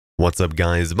What's up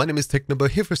guys, my name is Technobo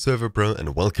here for Server.pro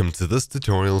and welcome to this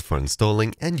tutorial for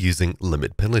installing and using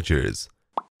Limit Pillagers.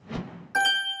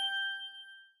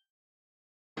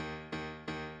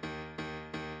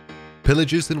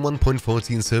 Pillagers in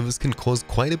 1.14 servers can cause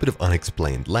quite a bit of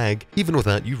unexplained lag, even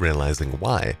without you realizing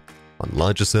why. On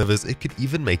larger servers, it could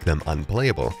even make them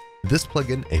unplayable. This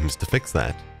plugin aims to fix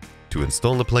that. To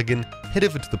install the plugin, head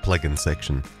over to the plugin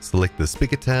section, select the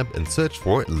Spigot tab and search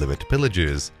for Limit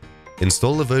Pillagers.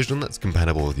 Install a version that's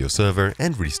compatible with your server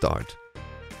and restart.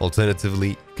 Alternatively,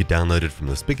 you could download it from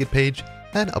the Spigot page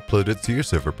and upload it to your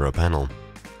Server.pro panel.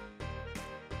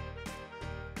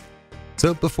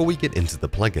 So before we get into the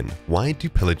plugin, why do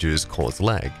pillagers cause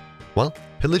lag? Well,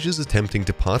 pillagers attempting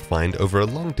to pathfind over a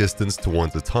long distance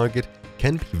towards a target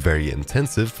can be very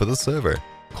intensive for the server,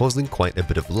 causing quite a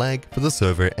bit of lag for the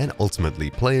server and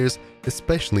ultimately players,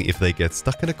 especially if they get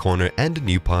stuck in a corner and a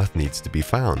new path needs to be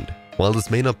found. While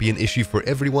this may not be an issue for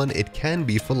everyone, it can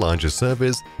be for larger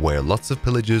servers where lots of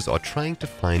pillagers are trying to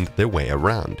find their way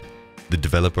around. The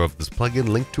developer of this plugin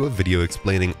linked to a video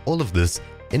explaining all of this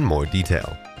in more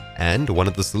detail. And one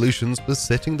of the solutions was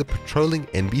setting the patrolling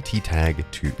NBT tag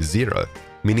to 0,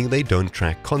 meaning they don't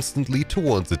track constantly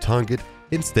towards the target,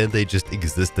 instead they just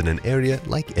exist in an area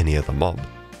like any other mob.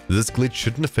 This glitch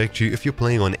shouldn't affect you if you're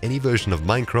playing on any version of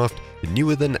Minecraft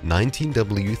newer than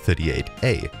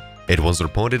 19W38A. It was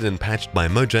reported and patched by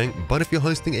Mojang, but if you're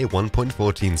hosting a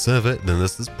 1.14 server, then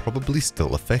this is probably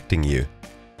still affecting you.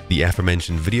 The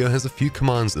aforementioned video has a few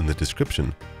commands in the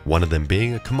description, one of them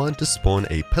being a command to spawn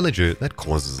a pillager that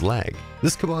causes lag.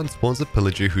 This command spawns a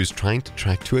pillager who's trying to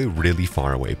track to a really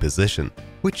far away position,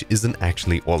 which isn't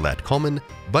actually all that common,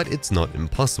 but it's not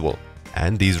impossible,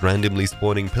 and these randomly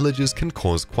spawning pillagers can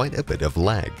cause quite a bit of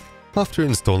lag. After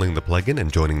installing the plugin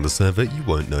and joining the server, you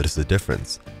won't notice a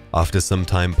difference. After some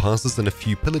time passes and a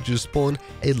few pillagers spawn,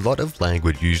 a lot of lag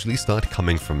would usually start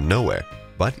coming from nowhere.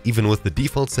 But even with the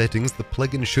default settings, the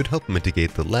plugin should help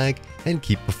mitigate the lag and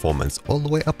keep performance all the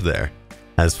way up there.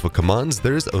 As for commands,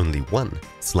 there is only one,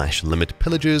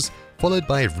 /LimitPillagers, followed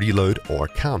by reload or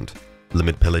count.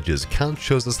 Limit Pillagers count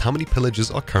shows us how many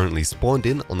pillagers are currently spawned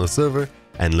in on the server,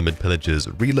 and Limit Pillagers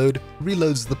reload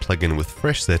reloads the plugin with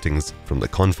fresh settings from the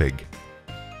config.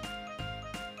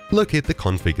 Locate the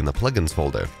config in the plugins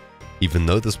folder. Even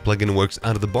though this plugin works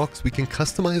out of the box, we can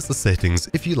customize the settings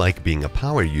if you like being a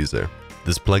power user.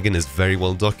 This plugin is very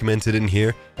well documented in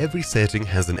here. Every setting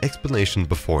has an explanation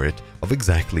before it of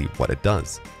exactly what it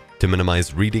does. To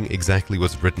minimize reading exactly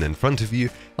what's written in front of you,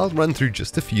 I'll run through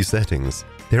just a few settings.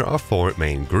 There are 4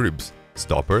 main groups: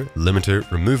 Stopper, Limiter,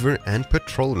 Remover, and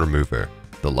Patrol Remover.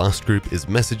 The last group is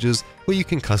Messages, where you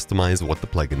can customize what the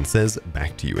plugin says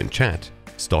back to you in chat.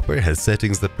 Stopper has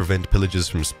settings that prevent pillagers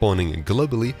from spawning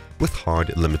globally with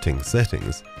hard limiting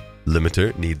settings.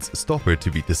 Limiter needs Stopper to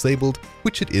be disabled,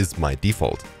 which it is by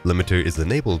default. Limiter is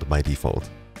enabled by default.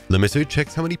 Limiter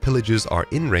checks how many pillagers are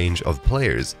in range of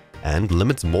players and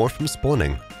limits more from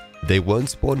spawning. They won't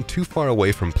spawn too far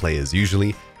away from players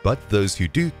usually, but those who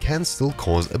do can still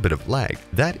cause a bit of lag.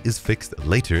 That is fixed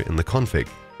later in the config.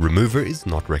 Remover is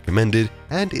not recommended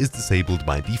and is disabled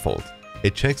by default.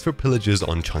 It checks for pillagers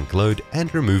on chunk load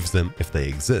and removes them if they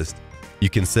exist. You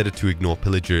can set it to ignore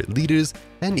pillager leaders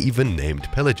and even named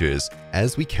pillagers,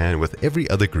 as we can with every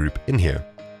other group in here.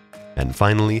 And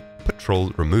finally, Patrol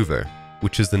Remover,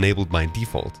 which is enabled by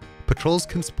default. Patrols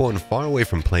can spawn far away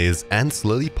from players and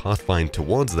slowly pathfind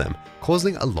towards them,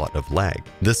 causing a lot of lag.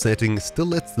 This setting still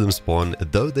lets them spawn,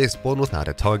 though they spawn without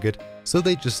a target, so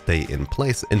they just stay in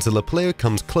place until a player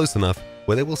comes close enough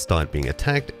where they will start being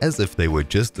attacked as if they were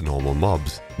just normal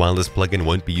mobs. While this plugin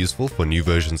won't be useful for new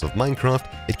versions of Minecraft,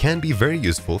 it can be very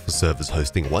useful for servers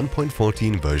hosting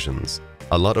 1.14 versions.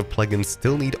 A lot of plugins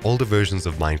still need older versions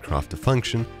of Minecraft to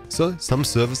function, so some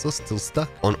servers are still stuck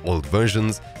on old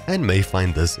versions and may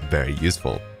find this very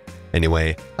useful.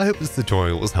 Anyway, I hope this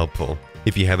tutorial was helpful.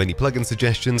 If you have any plugin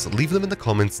suggestions, leave them in the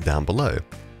comments down below.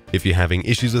 If you're having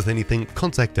issues with anything,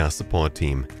 contact our support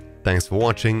team. Thanks for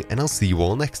watching, and I'll see you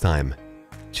all next time.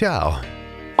 Ciao!